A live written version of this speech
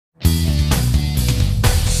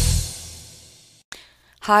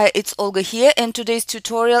Hi, it's Olga here, and today's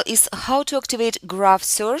tutorial is how to activate graph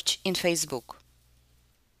search in Facebook.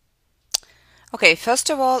 Okay, first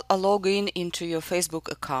of all, log in into your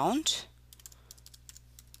Facebook account.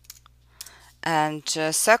 And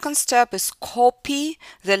second step is copy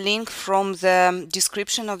the link from the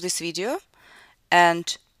description of this video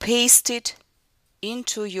and paste it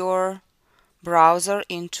into your browser,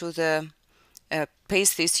 into the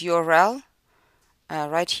paste this URL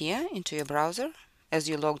right here into your browser as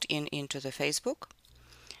you logged in into the Facebook.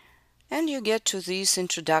 And you get to this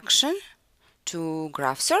introduction to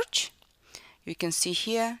graph search. You can see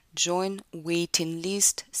here, join waiting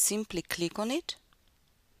list. Simply click on it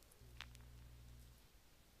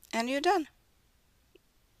and you're done.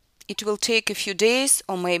 It will take a few days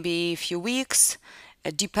or maybe a few weeks.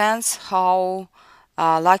 It depends how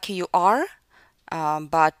lucky you are.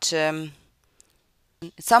 But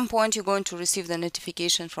at some point you're going to receive the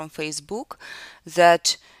notification from Facebook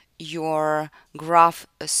that your graph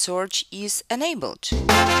search is enabled.